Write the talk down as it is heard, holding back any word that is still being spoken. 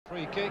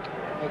Free kick,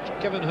 which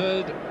Kevin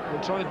Hurd will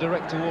try and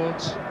direct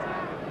towards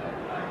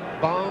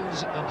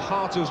Barnes, and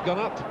Hart, who's gone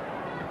up.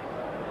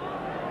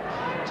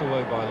 It's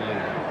away by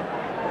Lee.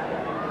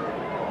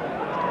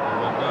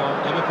 And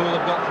now Liverpool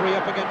have got 3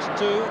 up against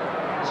 2.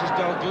 This is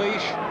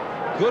Dalglish.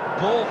 Good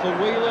ball for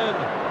Whelan.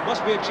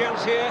 Must be a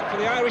chance here for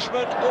the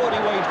Irishman. Oh, and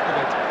he wasted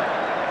it.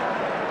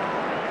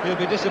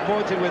 He'll be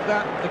disappointed with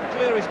that. The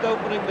clearest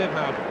opening they've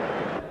had.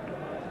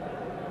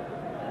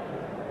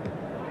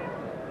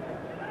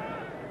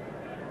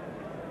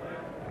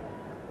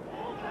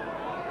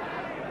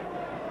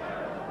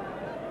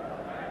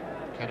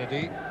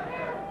 Kennedy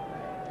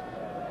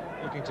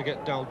looking to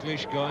get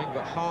Dalglish going,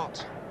 but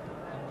Hart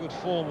in good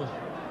form in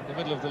the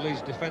middle of the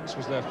Leeds defence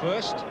was there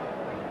first.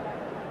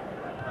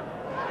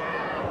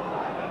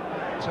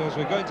 So as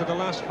we're going to the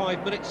last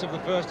 5 minutes of the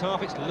first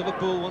half, it's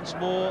Liverpool once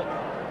more,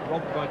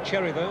 robbed by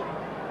Cherry though.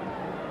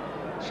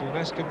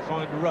 Souness can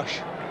find Rush.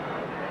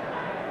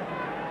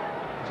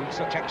 He's in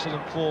such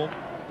excellent form.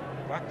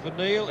 Back for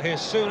Neil,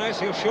 here's Souness,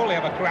 he'll surely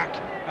have a crack,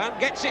 and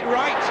gets it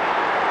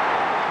right!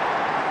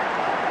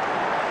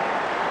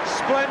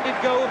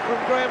 Splendid goal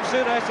from Graham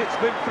Souness. It's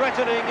been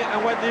threatening,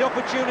 and when the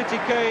opportunity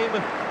came,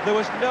 there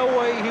was no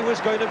way he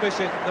was going to miss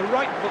it. The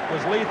right foot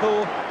was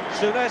lethal.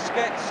 Souness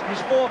gets his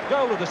 4th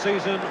goal of the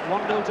season,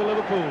 1-0 to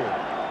Liverpool.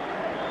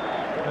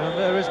 And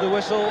there is the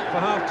whistle for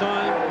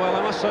half-time. Well,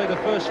 I must say the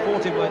first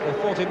 40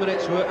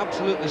 minutes were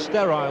absolutely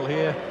sterile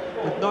here,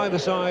 with neither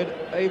side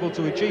able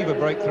to achieve a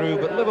breakthrough,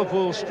 but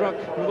Liverpool struck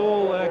with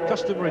all their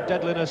customary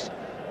deadliness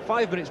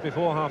 5 minutes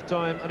before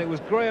half-time, and it was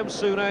Graham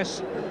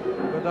Souness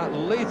with that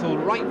lethal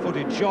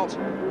right-footed shot.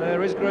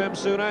 There is Graham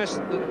Souness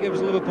that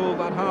gives Liverpool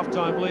that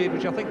half-time lead,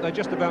 which I think they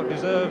just about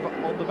deserve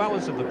on the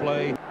balance of the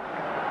play.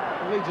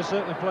 The Leeds are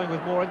certainly playing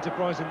with more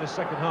enterprise in this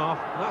second half,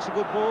 and that's a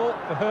good ball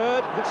for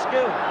Hurd, good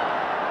skill.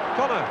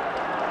 Connor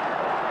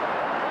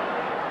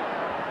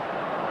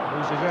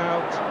loses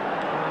out,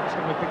 and it's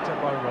going to be picked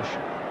up by Rush.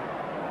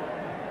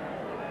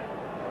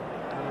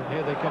 And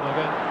here they come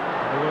again,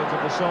 in the words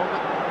of the song.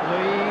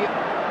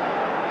 Lee.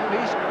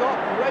 He's got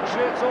red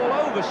shirts all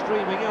over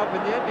streaming up.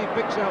 In the end, he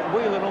picks out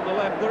Whelan on the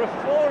left. There are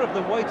 4 of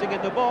them waiting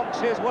in the box.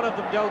 Here's one of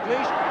them,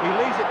 Dalglish. He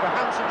leaves it for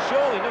Hansen,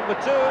 surely number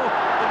 2,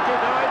 and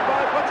denied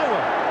by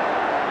Butterworth.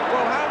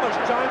 Well, how much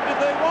time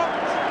did they want?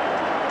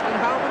 And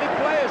how many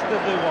players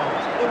did they want?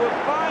 There were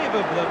 5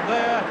 of them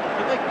there,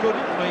 and they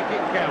couldn't make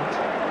it count.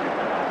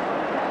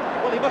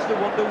 Well, he must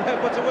have wondered where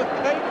Butterworth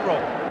came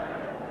from.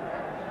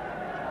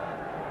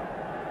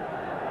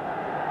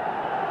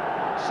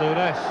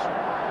 Souness.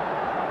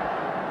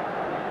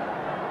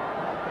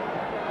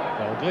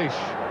 Dalglish.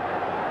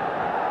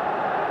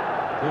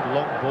 Good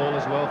long ball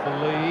as well for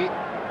Lee.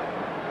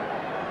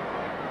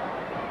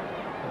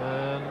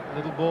 And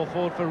little ball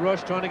forward for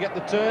Rush, trying to get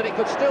the turn. It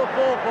could still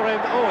fall for him.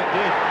 Oh, it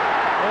did.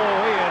 Oh,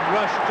 Ian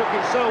Rush took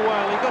it so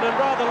well. He got a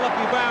rather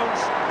lucky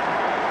bounce,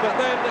 but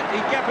then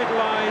he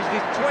capitalised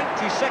his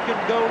 22nd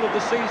goal of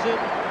the season,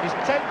 his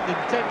 10th in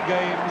 10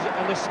 games,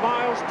 and the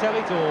smiles tell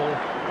it all.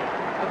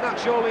 And that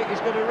surely is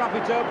going to wrap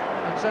it up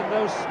and send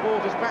those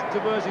supporters back to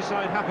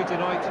Merseyside happy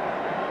tonight.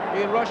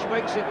 Ian Rush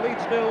makes it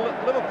Leeds 0,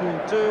 Liverpool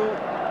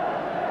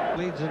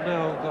 2. Leeds have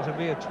now got a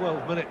mere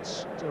 12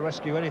 minutes to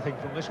rescue anything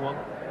from this one.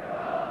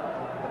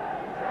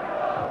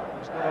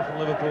 It's not often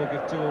Liverpool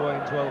give 2 away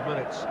in 12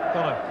 minutes.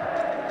 Connor.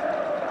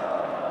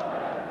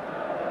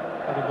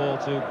 Got the ball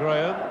to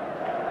Graham.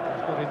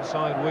 He's got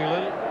inside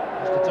Whelan.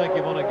 Has to take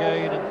him on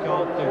again and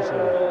can't do so.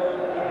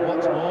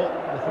 What's more,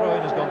 the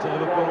throw-in has gone to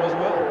Liverpool as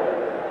well.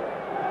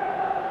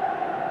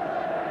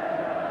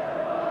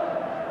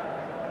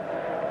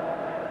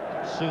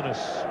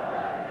 Souness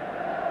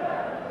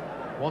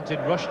wanted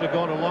Rush to go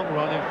on a long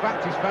run. In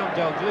fact, he's found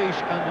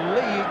Dalglish, and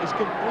Lee is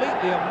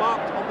completely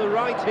unmarked on the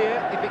right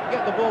here. If he can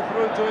get the ball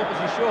through to him,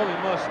 as he surely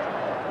must,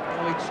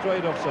 well, he's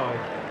straight offside.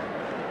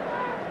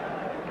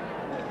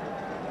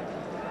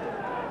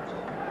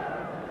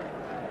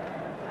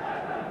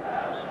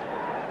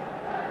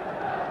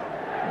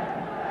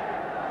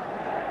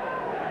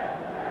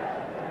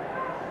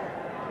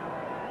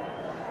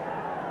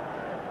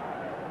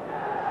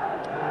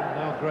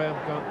 Graham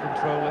can't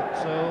control it,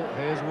 so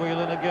here's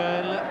Whelan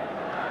again.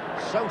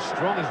 So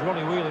strong is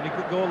Ronnie Whelan, he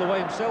could go all the way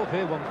himself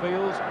here, one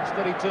feels.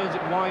 Instead he turns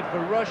it wide for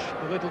Rush,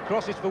 the little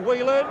cross is for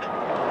Whelan.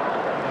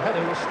 And the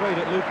header was straight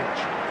at Lukic.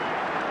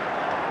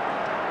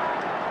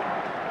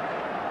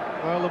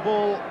 Well, the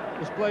ball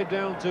was played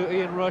down to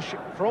Ian Rush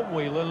from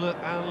Whelan,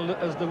 and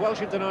as the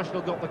Welsh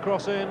international got the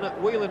cross in,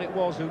 Whelan it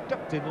was who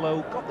ducked in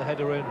low, got the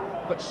header in,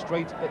 but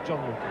straight at John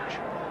Lukic.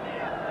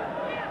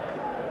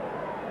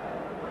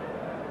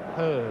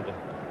 Hurd.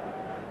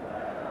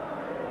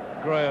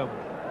 Graham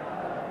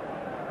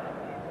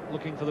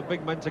looking for the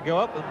big men to go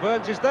up, and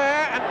Burns is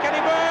there, and can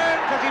he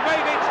Burns? Has he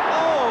made it?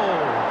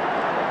 Oh!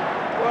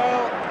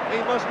 Well,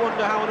 he must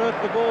wonder how on earth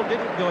the ball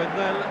didn't go in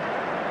then.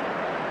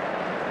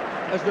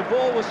 As the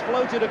ball was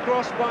floated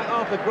across by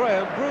Arthur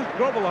Graham, Bruce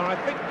Grobbelaar, I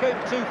think, came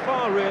too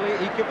far really.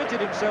 He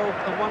committed himself,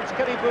 and once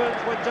Kenny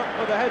Burns went up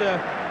for the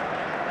header,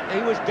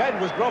 he was dead,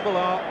 was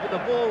Grobbelaar, but the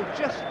ball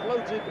just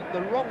floated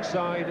the wrong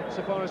side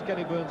so far as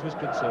Kenny Burns was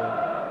concerned.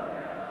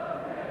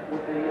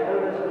 With the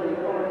owners of the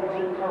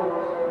orange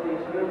colours of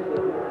these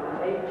Liverpool,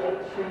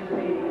 HCP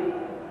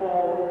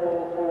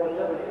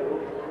 444W.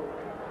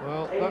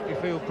 Well, Buckley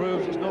Field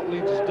proves it's not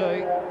Leeds'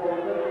 day,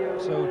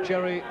 so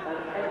Cherry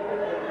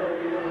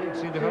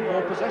seem to have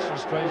more possession,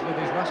 strangely,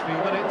 these last few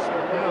minutes.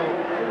 But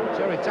now,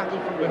 Cherry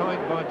tackled from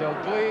behind by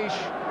Dalglish.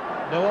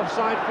 No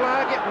offside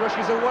flag, it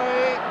rushes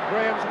away.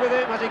 Graham's with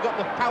him. Has he got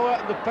the power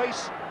and the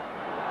pace?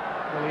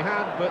 Well, he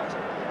had, but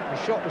the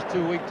shot was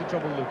too weak to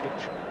trouble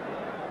Lukic.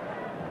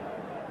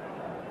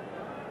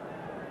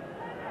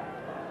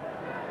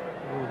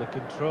 Oh, the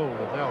control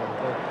now.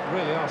 They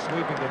really are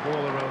sweeping the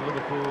ball around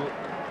Liverpool.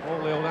 All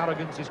the old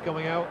arrogance is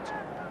coming out.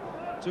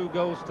 2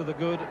 goals to the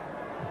good.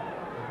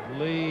 And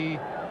Lee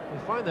will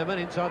find their men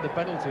inside the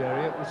penalty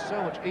area with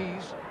so much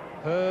ease.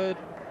 Hurd.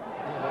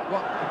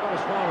 What? They've got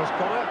as far as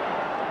Connor.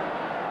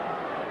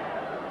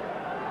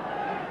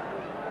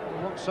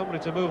 He wants somebody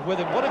to move with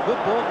him. What a good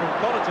ball from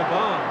Connor to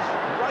Barnes.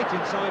 Right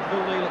inside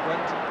Phil Neal it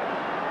went.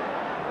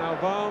 Now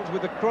Barnes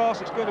with the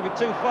cross. It's going to be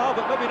too far,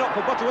 but maybe not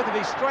for Butterworth if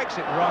he strikes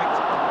it right.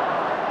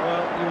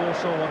 Well, you all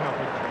saw what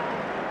happened.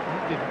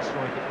 He didn't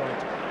strike it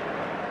right.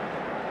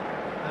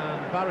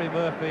 And Barry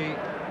Murphy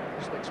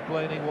just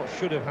explaining what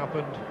should have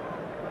happened.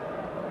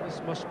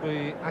 This must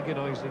be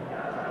agonising for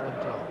Alan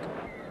Clark.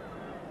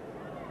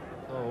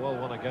 Oh, well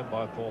won again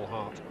by Paul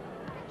Hart.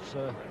 It's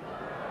a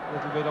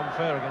little bit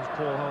unfair against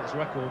Paul Hart's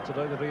record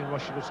today that Ian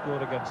Rush should have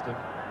scored against him.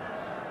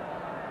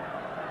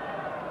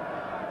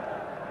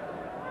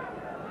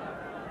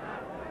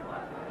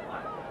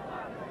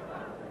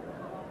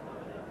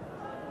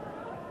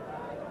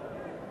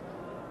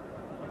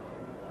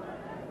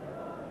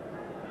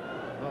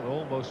 That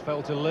almost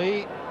fell to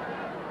Lee.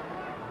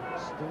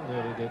 Still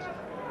nearly did.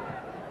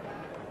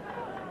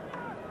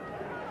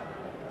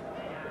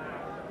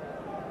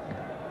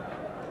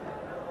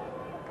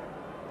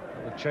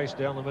 Chase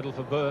down the middle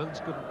for Burns,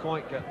 couldn't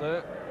quite get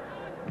there.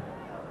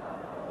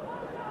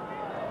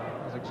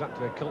 That's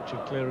exactly a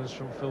cultured clearance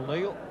from Phil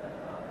Neal.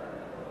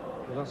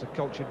 Well, that's a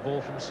cultured ball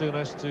from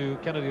Souness to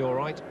Kennedy, all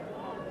right.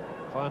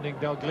 Finding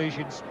Dalglish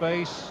in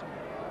space.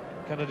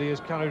 Kennedy has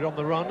carried on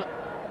the run.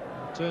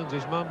 Turns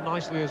his man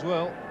nicely as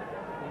well.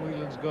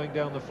 Whelan's going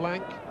down the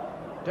flank.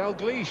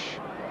 Dalglish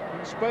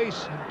in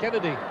space, and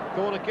Kennedy,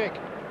 corner kick.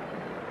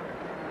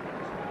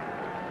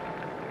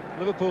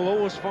 Liverpool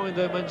always find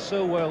their men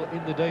so well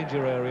in the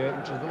danger area,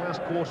 which is the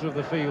last quarter of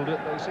the field.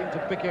 They seem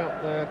to pick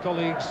out their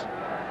colleagues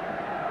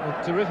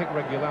with terrific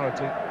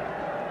regularity,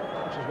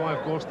 which is why,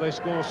 of course, they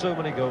score so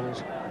many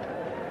goals.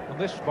 And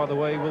this, by the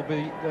way, will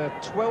be their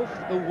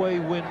 12th away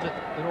win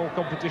in all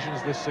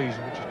competitions this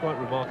season, which is quite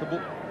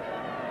remarkable.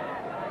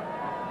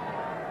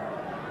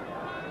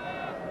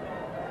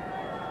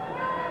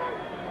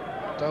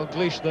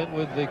 Dalglish then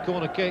with the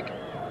corner kick,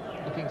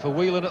 looking for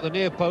Whelan at the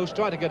near post,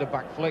 trying to get a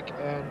back flick,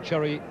 and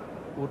Cherry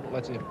wouldn't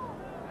let him.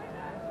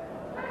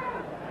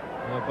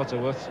 Now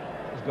Butterworth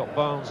has got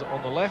Barnes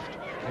on the left.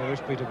 Here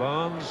is Peter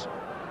Barnes.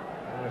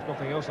 If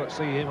nothing else, let's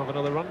see him have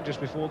another run just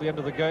before the end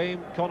of the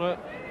game. Connor.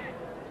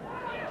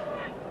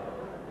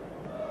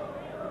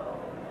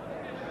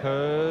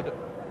 Hurd.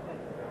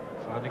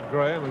 Finding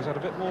Graham, who's had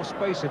a bit more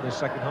space in this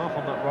second half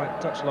on that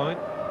right touchline.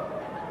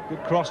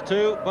 Good cross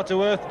too.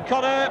 Butterworth.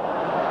 Connor.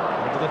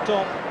 Over the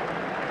top.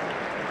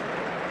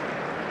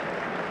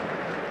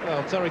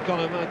 Well, Terry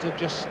Connor might have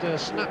just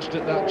snatched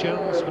at that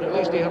chance, but at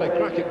least he had a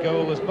crack at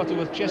goal as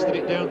Butterworth chested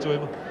it down to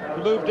him.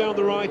 He moved down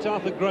the right,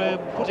 Arthur Graham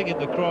putting in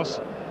the cross,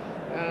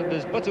 and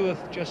as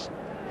Butterworth just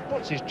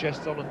puts his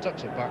chest on and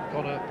tucks it back,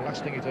 Connor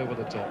blasting it over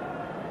the top.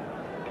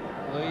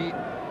 The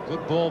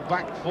good ball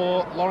back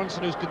for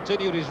Lawrenson, who's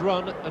continued his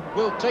run and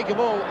will take them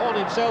all on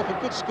himself. A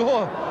good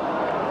score.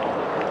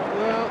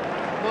 Well,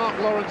 Mark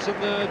Lawrenson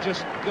there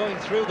just going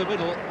through the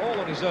middle, all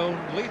on his own.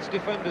 Leeds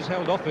defenders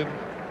held off him,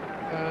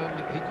 and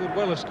he could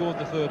well have scored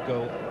the third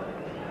goal.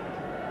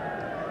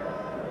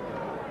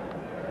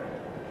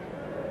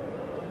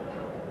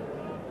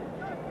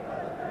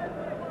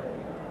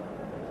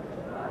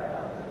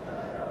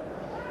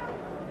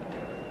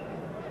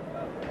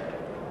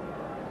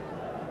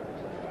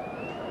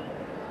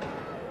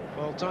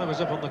 Well, time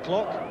is up on the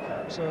clock,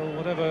 so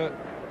whatever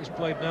is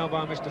played now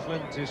by Mr.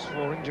 Flint is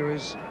for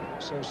injuries.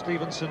 So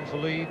Stevenson for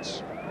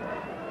Leeds,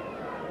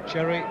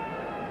 Cherry.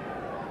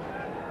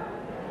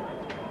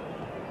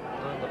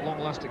 At long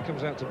last it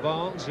comes out to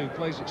Barnes, who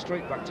plays it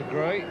straight back to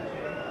Gray.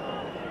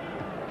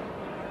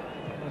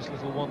 Nice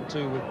little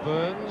 1-2 with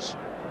Burns.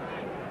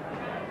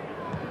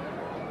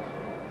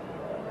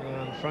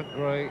 And Frank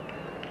Gray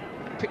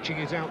pitching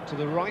it out to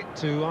the right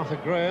to Arthur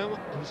Graham,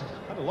 who's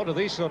had a lot of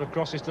these sort of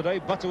crosses today.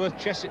 Butterworth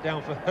chests it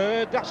down for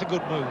Hurd. That's a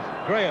good move.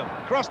 Graham,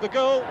 cross the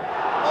goal.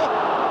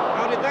 Oh,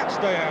 how did that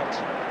stay out?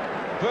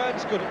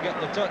 Burns couldn't get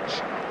the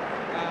touch,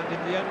 and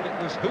in the end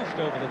it was hoofed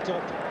over the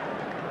top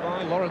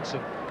by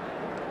Lawrenson.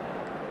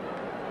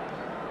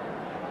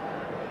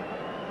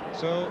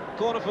 So,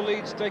 corner for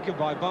Leeds taken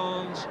by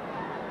Barnes,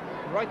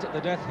 right at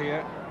the death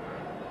here.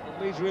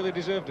 Leeds really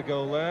deserved a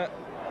goal there.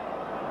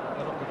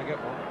 they're not going to get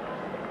one.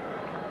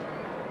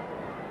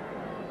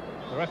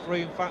 The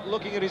referee, in fact,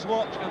 looking at his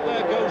watch, and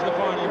there goes the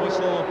final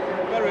whistle.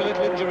 Very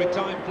little injury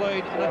time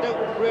played, and I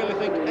don't really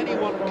think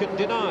anyone can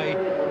deny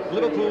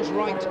Liverpool's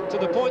right to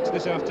the points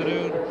this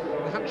afternoon.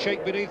 The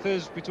handshake beneath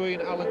us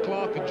between Alan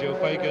Clark and Joe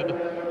Fagan,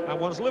 and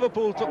once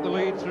Liverpool took the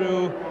lead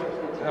through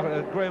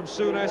Graham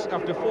Souness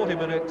after 40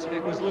 minutes,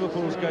 it was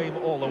Liverpool's game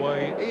all the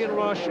way. Ian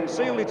Rush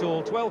sealed it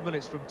all 12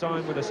 minutes from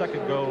time with a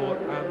second goal,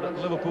 and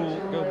Liverpool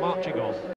go marching on.